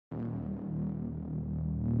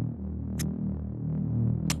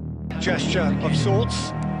gesture of sorts.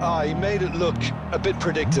 He made it look a bit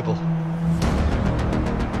predictable.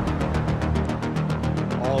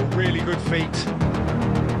 Oh, really good feet.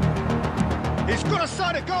 He's got a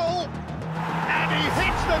sight of goal, and he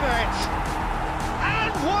hits the net.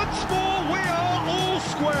 And once more, we are all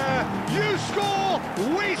square. You score,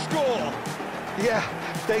 we score. Yeah,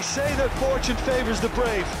 they say that fortune favours the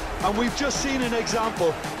brave, and we've just seen an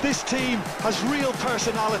example. This team has real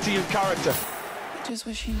personality and character. I just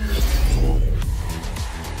wish he knew.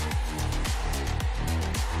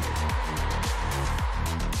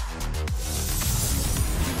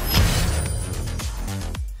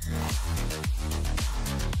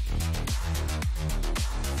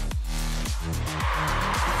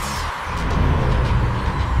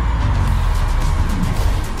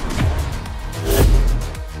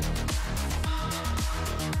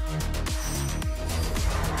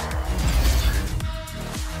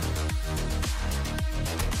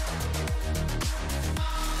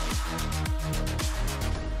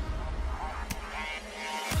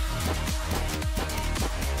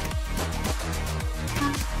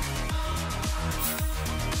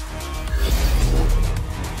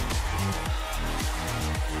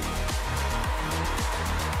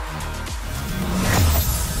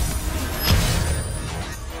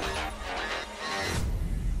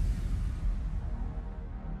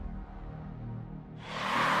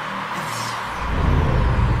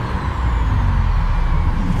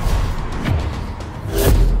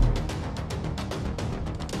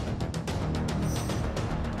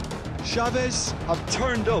 Chavez have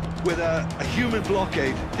turned up with a human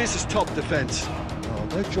blockade. This is top defence. Oh,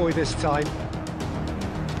 no joy this time.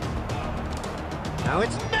 Now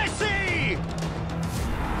it's Messi!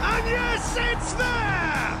 And yes, it's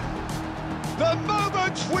there! The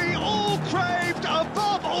moment we all craved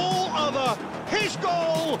above all other. His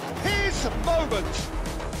goal, his moment.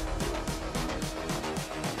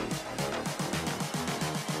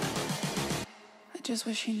 I just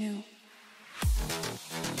wish he knew.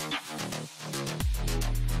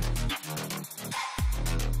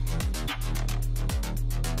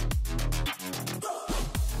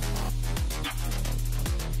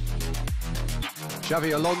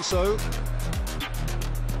 Xavi Alonso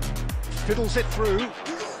fiddles it through.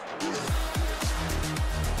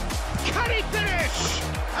 Can he finish?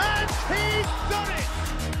 And he's done it!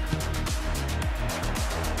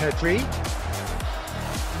 Pedri.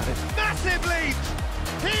 And it's massive lead!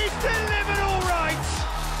 He's delivered all right!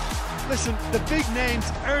 Listen, the big names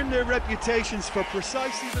earn their reputations for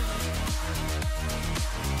precisely the reason.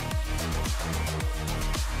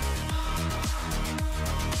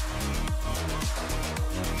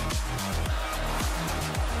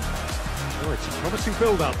 Oh, it's a promising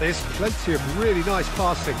build-up, this. Plenty of really nice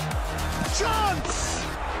passing. Chance!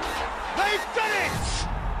 They've done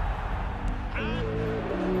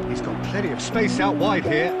it! He's got plenty of space out wide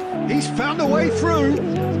here. He's found a way through.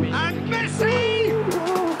 And Messi!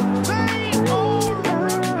 They are...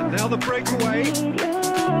 And now the breakaway.